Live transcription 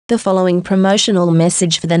The following promotional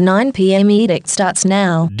message for the 9 p.m. edict starts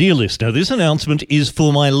now. Dear listener, this announcement is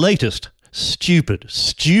for my latest stupid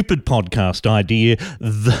podcast idea,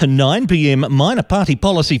 the 9 p.m. minor party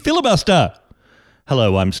policy filibuster.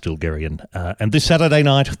 Hello, I'm Stilgarian, and this Saturday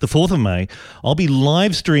night, the 4th of May, I'll be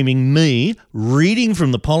live streaming me reading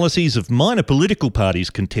from the policies of minor political parties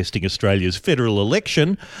contesting Australia's federal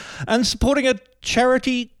election and supporting a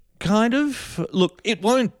charity, kind of. Look, it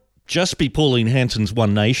won't just be Pauline Hanson's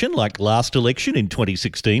One Nation like last election in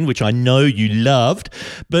 2016, which I know you loved,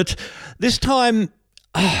 but this time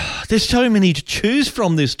there's so many to choose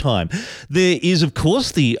from this time. There is, of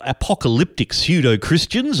course, the apocalyptic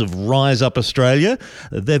pseudo-Christians of Rise Up Australia.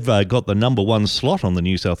 They've got the number one slot on the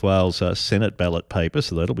New South Wales Senate ballot paper,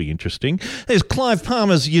 so that'll be interesting. There's Clive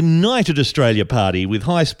Palmer's United Australia Party with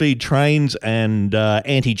high-speed trains and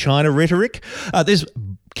anti-China rhetoric. There's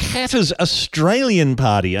Katter's Australian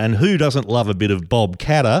Party, and who doesn't love a bit of Bob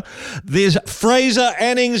Katter? There's Fraser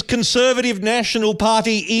Anning's Conservative National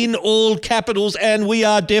Party in all capitals, and we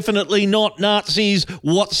are definitely not Nazis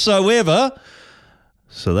whatsoever.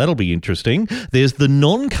 So that'll be interesting. There's the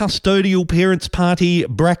Non-Custodial Parents Party,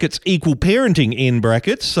 brackets equal parenting, in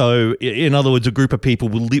brackets. So in other words, a group of people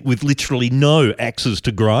with literally no axes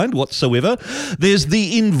to grind whatsoever. There's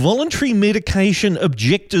the Involuntary Medication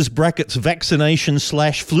Objectors, brackets vaccination /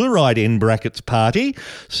 fluoride, in brackets party.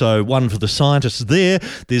 So one for the scientists there.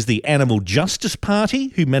 There's the Animal Justice Party,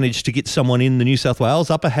 who managed to get someone in the New South Wales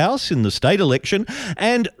upper house in the state election.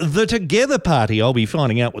 And the Together Party, I'll be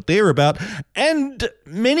finding out what they're about. And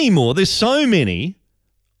many more. There's so many.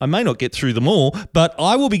 I may not get through them all, but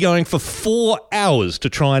I will be going for 4 hours to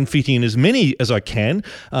try and fit in as many as I can.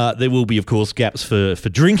 There will be, of course, gaps for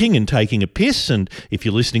drinking and taking a piss, and if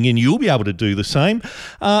you're listening in, you'll be able to do the same.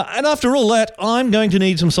 And after all that, I'm going to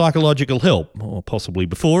need some psychological help, or possibly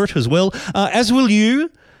before it as well, as will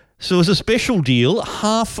you. So as a special deal,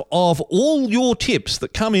 half of all your tips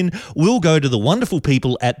that come in will go to the wonderful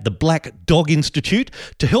people at the Black Dog Institute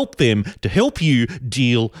to help you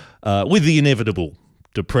deal with the inevitable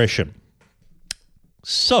depression.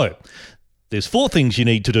 So there's 4 things you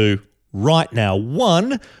need to do right now.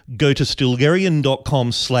 1, go to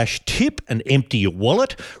stilgarian.com/tip and empty your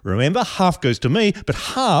wallet. Remember, half goes to me, but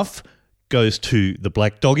half goes to the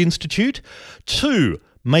Black Dog Institute. 2,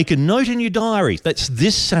 make a note in your diary. That's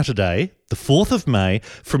this Saturday, the 4th of May,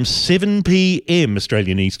 from 7 p.m.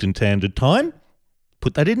 Australian Eastern Standard Time.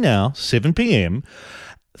 Put that in now, 7 p.m.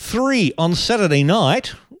 3, on Saturday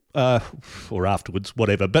night, or afterwards,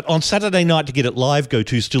 whatever. But on Saturday night, to get it live, go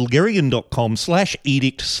to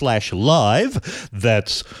stilgarian.com/edict/live.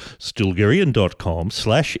 That's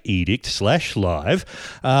stilgarian.com/edict/live.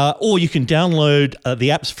 Or you can download the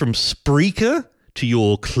apps from Spreaker to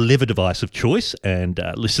your clever device of choice and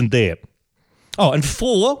listen there. Oh, and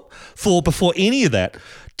 4, before any of that,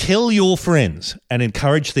 tell your friends and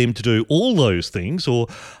encourage them to do all those things. Or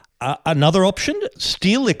another option,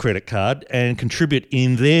 steal their credit card and contribute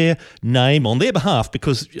in their name on their behalf,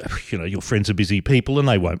 because your friends are busy people and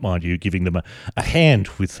they won't mind you giving them a hand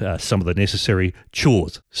with some of the necessary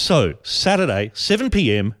chores. So Saturday, 7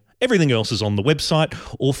 p.m, everything else is on the website,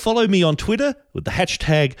 or follow me on Twitter with the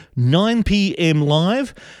hashtag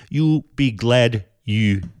 9pmlive. You'll be glad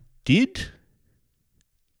you did,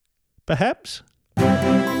 perhaps.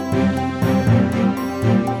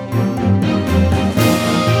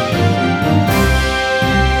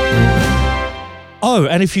 Oh,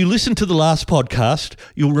 and if you listen to the last podcast,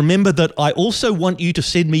 you'll remember that I also want you to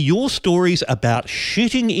send me your stories about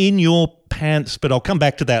shitting in your pants, but I'll come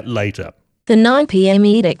back to that later. The 9 p.m.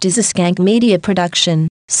 edict is a Skank Media production.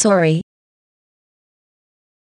 Sorry,